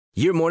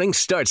Your morning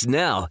starts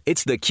now.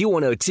 It's the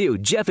Q102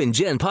 Jeff and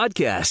Jen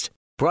podcast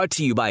brought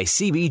to you by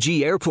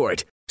CBG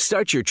Airport.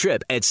 Start your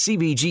trip at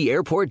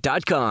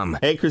CBGAirport.com.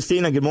 Hey,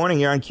 Christina, good morning.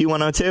 You're on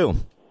Q102.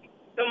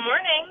 Good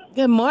morning.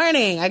 Good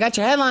morning. I got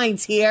your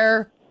headlines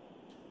here.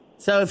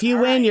 So if you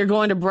win, you're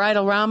going to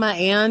Bridal-Rama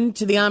and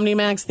to the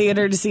OmniMax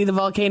Theater to see the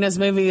Volcanoes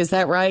movie. Is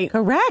that right?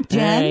 Correct,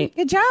 Jen. Right.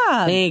 Good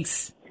job.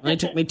 Thanks. It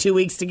took me 2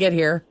 weeks to get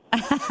here.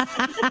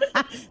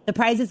 The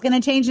price is going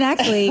to change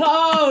next week.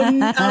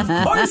 Oh,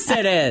 of course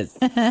it is.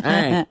 All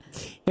right.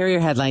 Here are your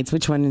headlines.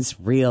 Which one is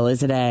real?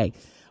 Is it A?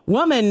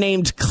 Woman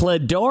named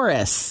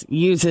Clidoris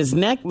uses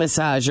neck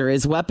massager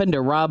as weapon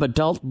to rob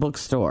adult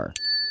bookstore.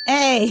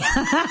 A.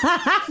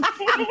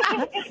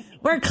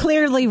 We're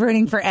clearly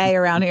rooting for A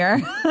around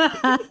here.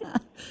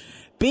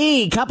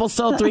 B. Couple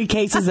sold 3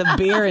 cases of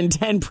beer and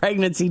 10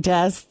 pregnancy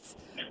tests.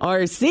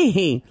 Or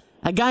C.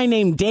 A guy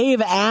named Dave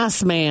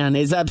Assman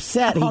is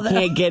upset he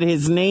can't get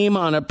his name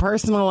on a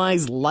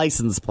personalized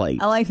license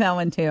plate. I like that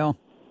one, too. All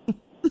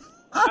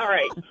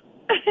right.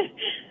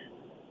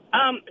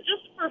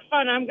 Just for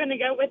fun, I'm going to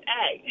go with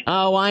A.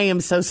 Oh, I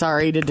am so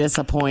sorry to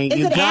disappoint Is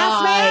you it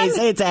guys.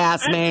 Assman? It's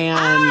Assman.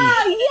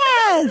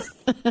 Oh,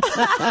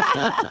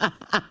 yes.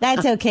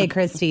 That's okay,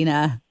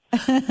 Christina.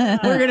 We're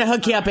going to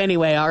hook you up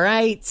anyway, all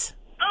right?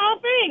 Oh,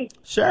 thanks.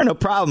 Sure, no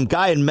problem.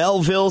 Guy in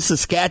Melville,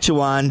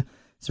 Saskatchewan.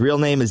 His real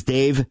name is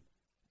Dave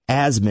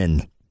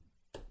Assman.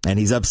 And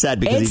he's upset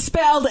because It's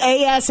spelled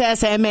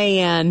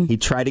Assman. he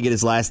tried to get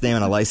his last name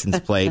on a license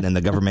plate, and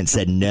the government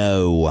said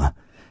no.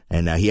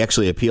 And he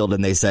actually appealed,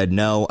 and they said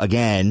no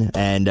again.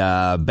 And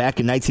back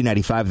in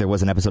 1995, there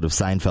was an episode of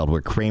Seinfeld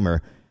where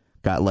Kramer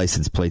got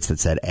license plates that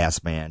said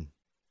Assman.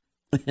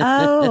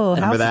 Oh,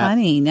 how that?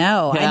 funny.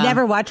 No, Yeah. I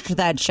never watched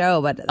that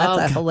show, but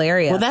that's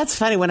hilarious. Well, that's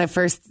funny. When I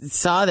first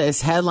saw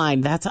this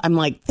headline, I'm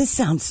like, this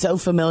sounds so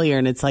familiar.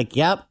 And it's like,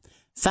 yep,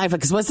 Seinfeld.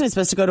 Because wasn't it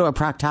supposed to go to a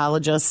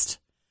proctologist?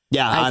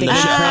 Yeah, I on think the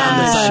he show, on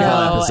the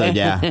Seinfeld episode,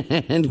 yeah.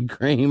 And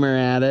Kramer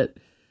at it.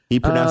 He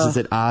pronounces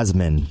it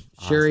Osman.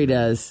 Sure he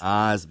does.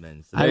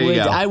 Osman. So there you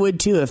go. I would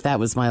too if that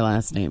was my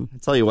last name. I'll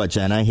tell you what,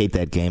 Jen, I hate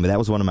that game, but that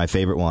was one of my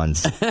favorite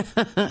ones.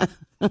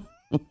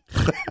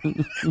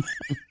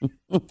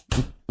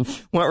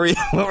 What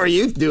were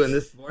you doing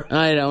this for?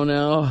 I don't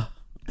know.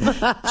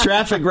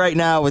 Traffic right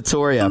now with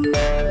Toria.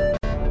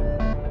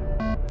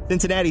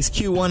 Cincinnati's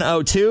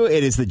Q102.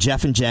 It is the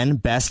Jeff and Jen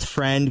best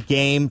friend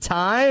game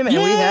time. And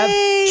we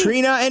have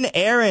Trina and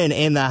Aaron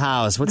in the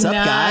house. What's up,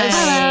 guys?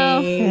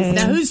 Hello.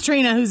 Now, who's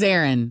Trina? Who's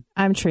Aaron?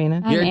 I'm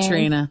Trina. You're Aaron.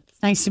 Trina.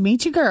 It's nice to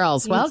meet you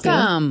girls.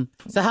 Welcome.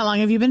 So how long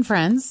have you been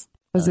friends?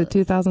 Was it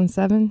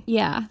 2007?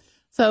 Yeah.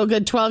 So a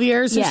good 12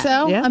 years or Yeah.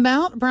 so, Yeah.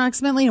 about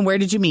approximately. And where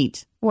did you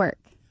meet? Work.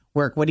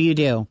 Work. What do you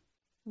do?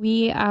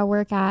 We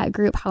work at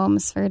group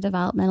homes for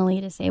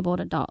developmentally disabled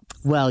adults.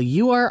 Well,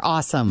 you are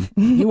awesome.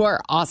 You are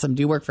awesome.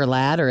 Do you work for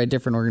LAD or a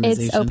different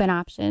organization? It's Open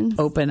Options.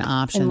 Open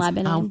Options. In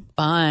Lebanon. How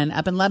fun.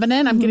 Up in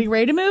Lebanon. I'm getting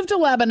ready to move to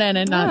Lebanon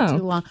in not Oh.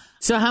 too long.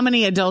 So how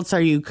many adults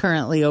are you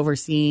currently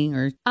overseeing?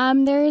 Or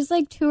There's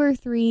like 2 or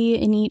 3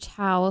 in each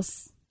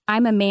house.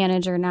 I'm a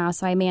manager now,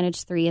 so I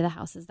manage 3 of the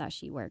houses that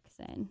she works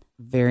in.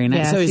 Very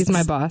nice. Yeah, So she's is-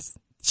 my boss.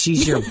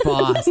 She's your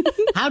boss.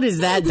 How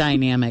does that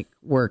dynamic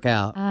work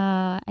out?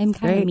 I'm kind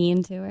great. of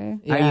mean to her.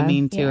 Are you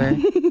mean to her?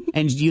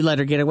 And you let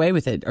her get away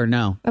with it or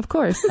no? Of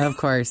course. Of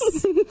course.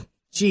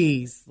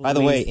 Jeez. By the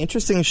Louise. way,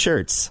 interesting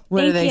shirts.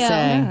 What do Thank they you.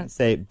 say? Yeah.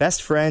 Say,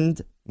 best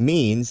friend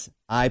means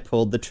I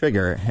pulled the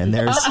trigger. And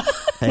there's a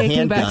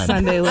Taking Back handgun.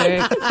 Sunday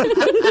lyric.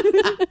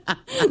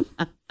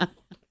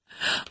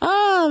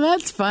 Oh,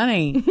 that's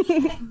funny.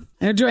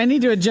 Now, do I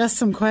need to adjust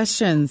some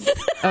questions?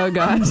 Oh,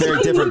 gosh.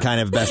 Very different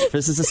kind of best.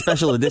 This is a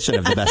special edition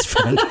of the best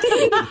friend.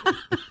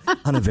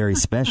 On a very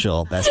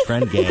special best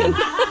friend game.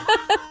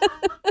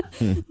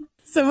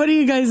 So what do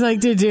you guys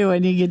like to do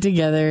when you get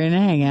together and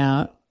hang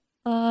out?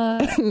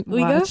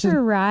 We go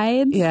for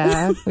rides.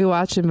 Yeah, we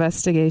watch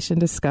Investigation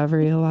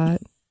Discovery a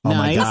lot. Oh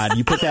my Nice. God,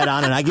 you put that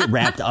on and I get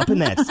wrapped up in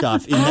that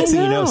stuff. And next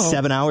thing you know, know.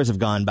 7 hours have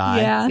gone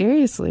by. Yeah.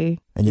 Seriously.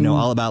 And you know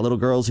all about little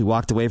girls who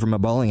walked away from a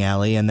bowling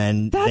alley and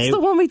then That's the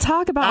one we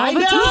talk about I all the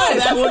know, time.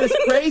 that one is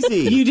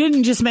crazy. You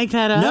didn't just make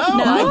that up? no,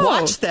 No. I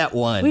watched that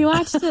one. We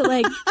watched it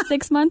like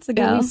 6 months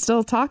ago. And we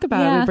still talk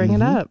about it. Yeah. We bring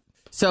it up.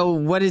 So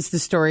what is the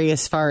story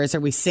as far as, are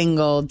we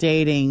single,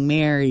 dating,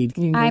 married?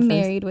 You can go I'm first.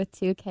 married with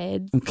 2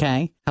 kids,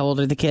 Okay. How old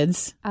are the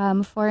kids?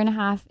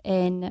 4.5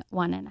 and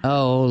 1.5.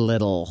 Oh,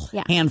 little.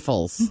 Yeah.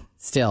 Handfuls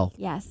still.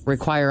 Yes.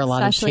 Require a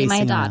lot Especially of my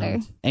chasing daughter.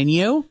 around. And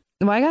you?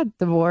 Well, I got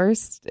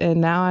divorced,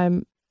 and now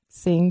I'm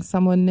seeing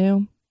someone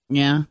new.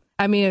 Yeah.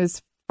 I mean, it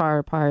was far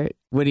apart.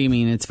 What do you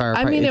mean it's far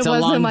apart? I mean, It's it a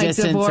long wasn't like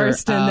distance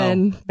divorced or, and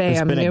then There's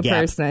bam, been a new gap.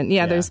 person.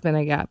 Yeah, Yeah. there's been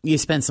a gap. you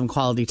spend some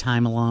quality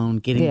time alone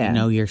getting to Yeah.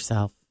 know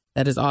yourself.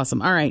 That is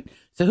awesome. All right.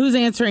 So who's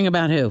answering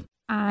about who?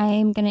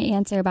 I'm going to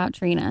answer about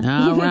Trina.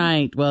 All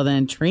right. Well,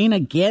 then, Trina,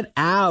 get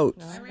out.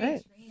 All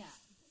right.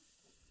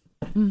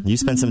 You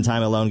spent some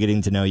time alone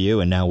getting to know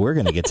you, and now we're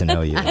going to get to know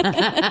you.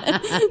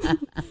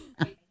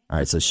 All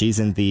right, so she's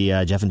in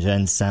the Jeff and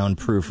Jen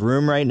soundproof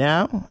room right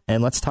now,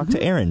 and let's talk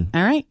to Aaron.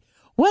 All right.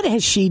 What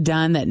has she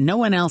done that no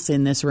one else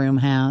in this room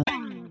has?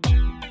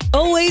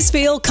 Always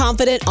feel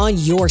confident on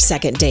your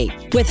second date.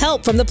 With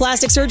help from the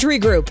Plastic Surgery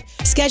Group.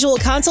 Schedule a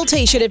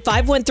consultation at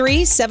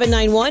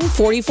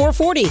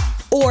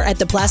 513-791-4440 or at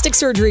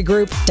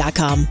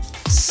theplasticsurgerygroup.com.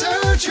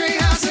 Surgery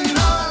has an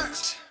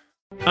art.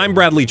 I'm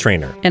Bradley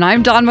Trainer. And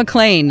I'm Don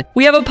McClain.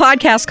 We have a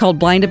podcast called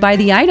Blinded by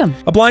the Item.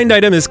 A blind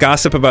item is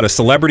gossip about a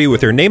celebrity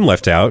with their name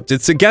left out.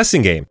 It's a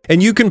guessing game,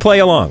 and you can play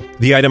along.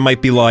 The item might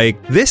be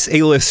like, this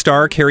A-list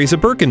star carries a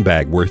Birkin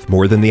bag worth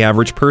more than the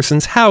average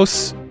person's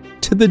house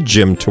to the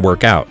gym to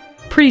work out.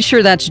 Pretty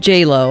sure that's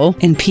J-Lo.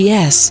 And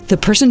P.S. the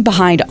person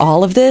behind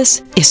all of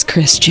this is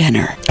Kris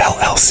Jenner,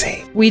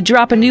 LLC. We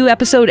drop a new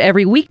episode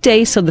every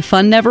weekday so the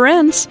fun never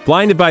ends.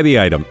 Blinded by the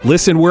Item.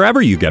 Listen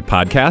wherever you get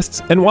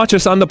podcasts and watch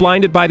us on the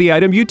Blinded by the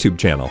Item YouTube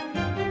channel.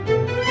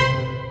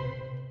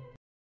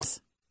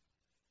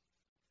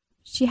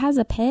 She has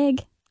a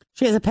pig.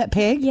 She has a pet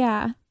pig?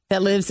 Yeah.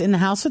 That lives in the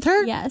house with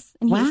her? Yes.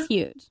 And Wow. he's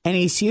huge. And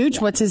he's huge?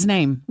 Yeah. What's his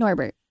name?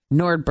 Norbert.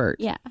 Nordbert.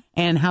 Yeah.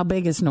 And how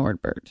big is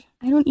Nordbert?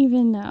 I don't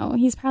even know.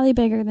 He's probably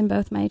bigger than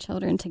both my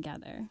children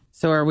together.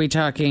 So are we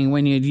talking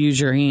when you'd use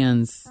your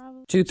hands?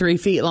 2-3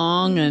 feet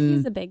long, and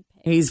He's a big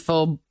pig. he's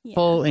full.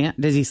 Yeah.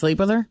 Does he sleep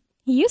with her?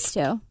 He used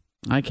to.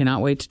 I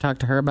cannot wait to talk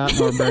to her about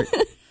Norbert.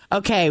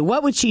 Okay,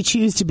 what would she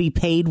choose to be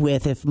paid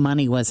with if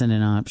money wasn't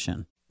an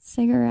option?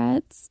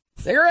 Cigarettes?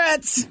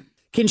 Cigarettes.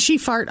 Can she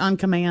fart on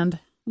command?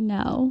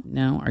 No.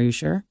 No. Are you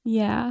sure?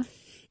 Yeah.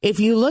 If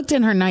you looked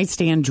in her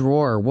nightstand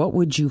drawer, what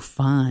would you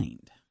find?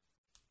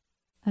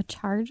 A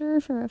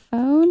charger for a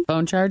phone?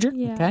 Phone charger?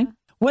 Yeah. Okay.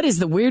 What is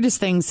the weirdest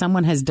thing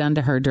someone has done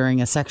to her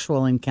during a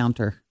sexual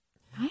encounter?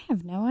 I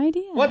have no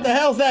idea. What the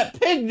hell's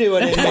that pig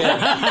doing in here?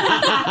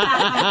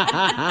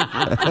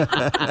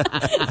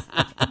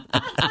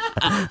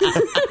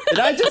 Did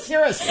I just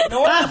hear a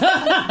snort?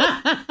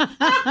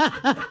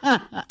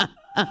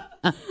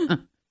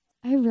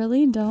 I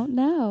really don't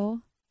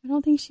know. I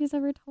don't think she's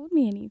ever told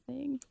me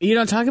anything. You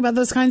don't talk about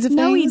those kinds of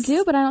No, we things?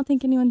 do, but I don't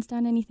think anyone's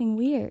done anything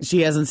weird.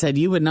 She hasn't said,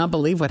 you would not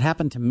believe what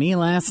happened to me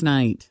last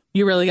night.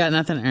 You really got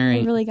nothing? All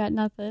right. I really got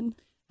nothing.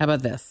 How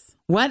about this?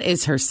 What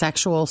is her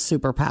sexual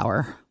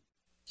superpower?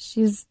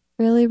 She's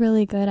really,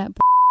 really good at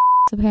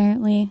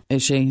apparently.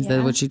 Is she? Is that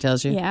Yeah. what she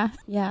tells you? Yeah,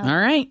 yeah. All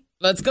right.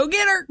 Let's go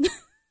get her.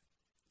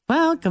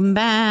 Welcome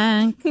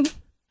back.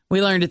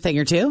 We learned a thing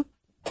or two.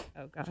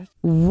 Oh, gosh.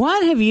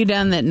 What have you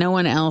done that no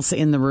one else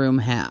in the room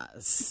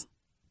has?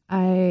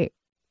 I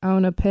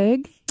own a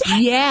pig.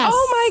 Yes.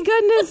 Oh, my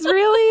goodness.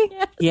 Really?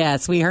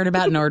 Yes, we heard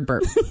about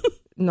Nordbert.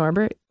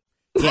 Norbert.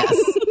 Yes.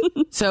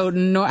 So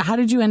how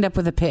did you end up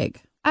with a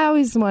pig? I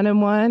always wanted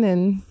one,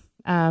 and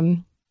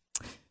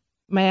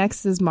my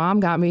ex's mom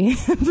got me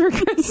for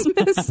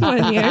Christmas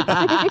one year.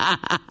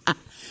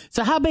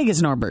 So how big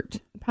is Norbert?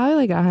 Probably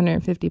like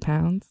 150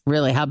 pounds.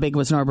 Really? How big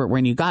was Norbert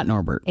when you got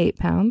Norbert? 8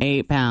 pounds.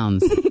 8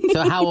 pounds.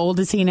 So how old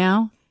is he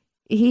now?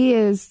 He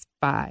is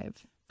 5.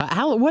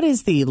 What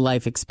is the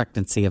life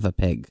expectancy of a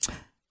pig?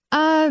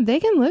 They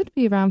can live to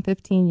be around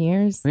 15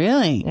 years.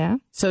 Really? Yeah.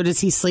 So does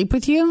he sleep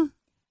with you?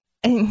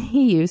 And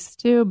he used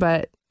to,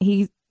 but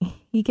he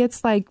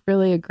gets like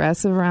really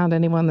aggressive around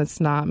anyone that's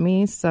not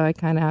me. So I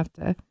kind of have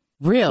to.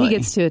 Really? He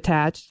gets too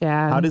attached.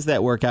 Yeah. How does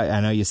that work out? I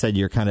know you said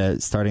you're kind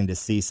of starting to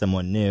see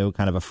someone new,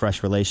 kind of a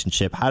fresh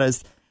relationship. How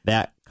does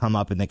that come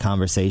up in the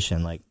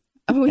conversation? Like,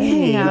 we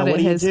hang out what at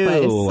do you his do?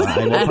 place. What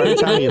part of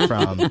town are you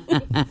from?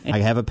 I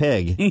have a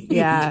pig.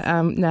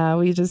 Yeah. No,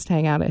 we just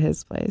hang out at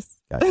his place.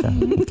 Gotcha.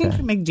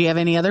 Okay. Do you have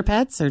any other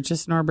pets or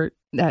just Norbert?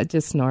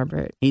 Just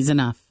Norbert. He's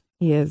enough.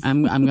 He is.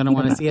 I'm going to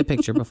want to see a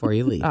picture before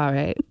you leave. All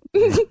right.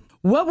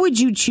 What would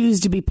you choose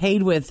to be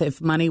paid with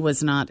if money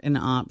was not an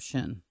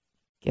option?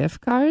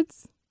 Gift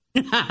cards?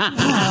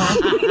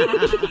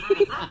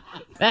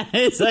 That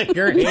is a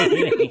great.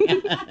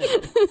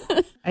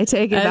 I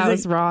take it that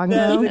was wrong,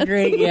 though. That's a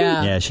great,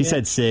 yeah. Yeah, she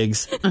said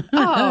cigs.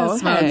 Oh,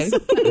 okay.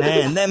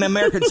 Man, them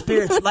American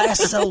spirits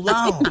last so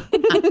long.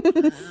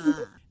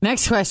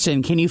 Next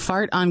question. Can you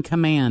fart on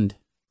command?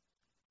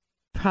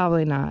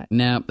 Probably not.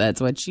 Nope,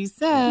 that's what she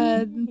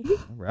said.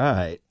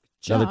 Right.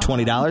 Another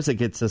 $20, that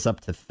gets us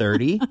up to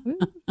 30.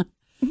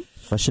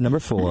 Question number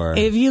 4.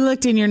 If you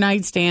looked in your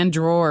nightstand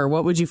drawer,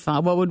 what would you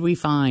find? What would we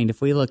find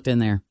if we looked in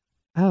there?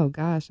 Oh,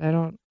 gosh.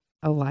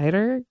 A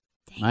lighter?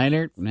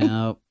 Lighter?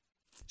 No.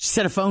 She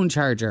said a phone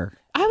charger.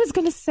 I was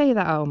going to say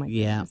that. Oh, my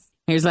Yeah. goodness.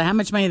 Here's how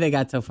much money they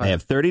got so far. They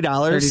have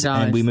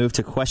 $30, and we move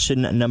to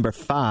question number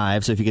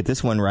 5. So if you get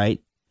this one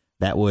right,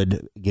 that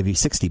would give you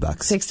 $60.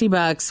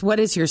 $60. What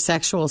is your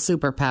sexual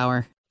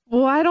superpower?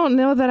 Well, I don't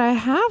know that I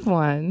have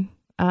one.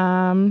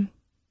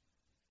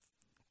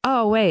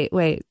 Oh, wait.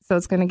 So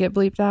it's going to get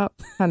bleeped out?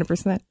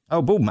 100%.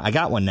 Oh, boom. I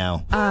got one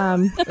now.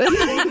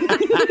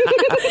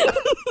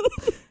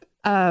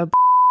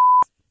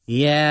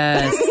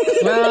 Yes.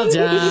 Well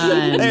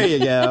done. There you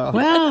go.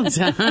 Well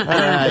done. All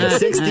right,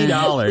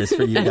 $60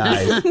 for you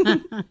guys.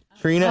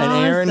 Trina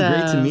and Aaron,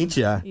 great to meet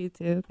you. You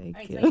too.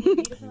 Thank you.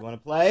 You want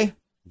to play?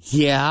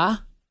 Yeah.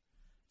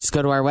 Just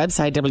go to our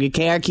website,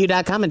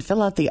 WKRQ.com, and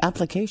fill out the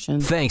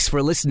application. Thanks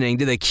for listening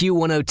to the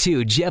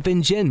Q102 Jeff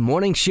and Jen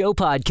Morning Show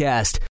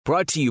podcast,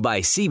 brought to you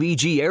by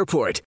CBG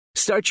Airport.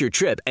 Start your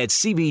trip at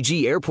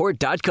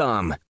CBGAirport.com.